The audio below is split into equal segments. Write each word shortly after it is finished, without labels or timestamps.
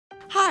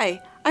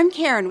Hi, I'm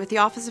Karen with the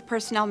Office of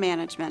Personnel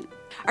Management.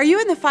 Are you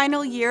in the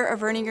final year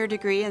of earning your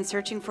degree and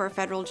searching for a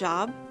federal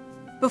job?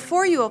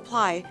 Before you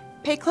apply,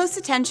 pay close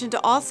attention to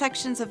all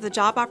sections of the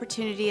job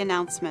opportunity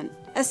announcement,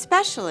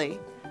 especially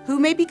who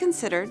may be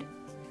considered,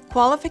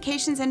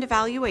 qualifications and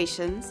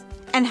evaluations,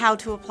 and how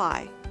to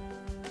apply.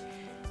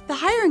 The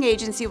hiring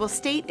agency will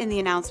state in the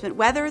announcement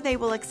whether they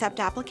will accept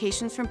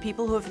applications from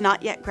people who have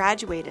not yet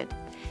graduated,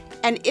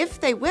 and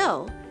if they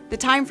will, the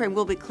time frame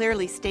will be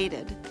clearly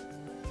stated.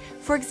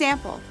 For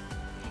example,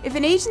 if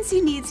an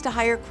agency needs to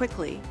hire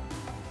quickly,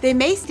 they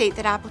may state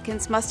that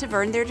applicants must have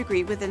earned their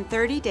degree within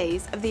 30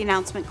 days of the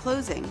announcement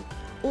closing,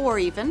 or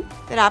even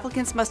that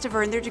applicants must have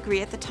earned their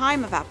degree at the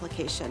time of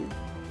application.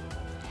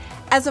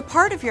 As a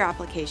part of your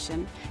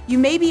application, you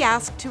may be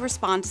asked to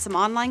respond to some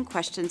online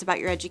questions about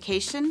your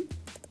education,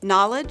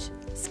 knowledge,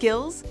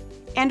 skills,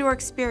 and/or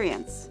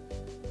experience.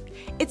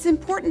 It's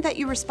important that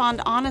you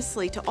respond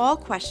honestly to all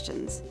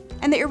questions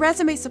and that your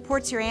resume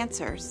supports your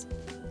answers.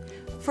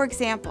 For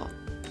example,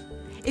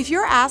 if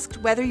you're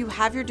asked whether you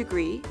have your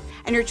degree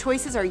and your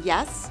choices are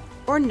yes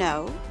or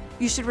no,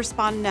 you should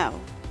respond no.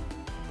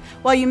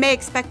 While you may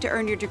expect to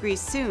earn your degree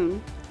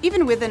soon,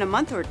 even within a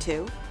month or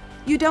two,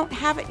 you don't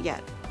have it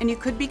yet, and you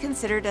could be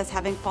considered as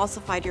having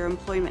falsified your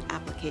employment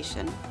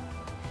application.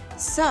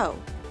 So,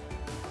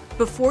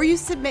 before you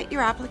submit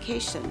your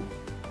application,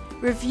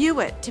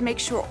 review it to make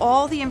sure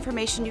all the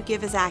information you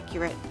give is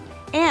accurate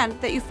and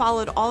that you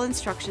followed all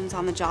instructions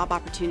on the job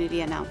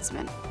opportunity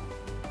announcement.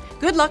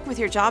 Good luck with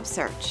your job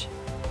search.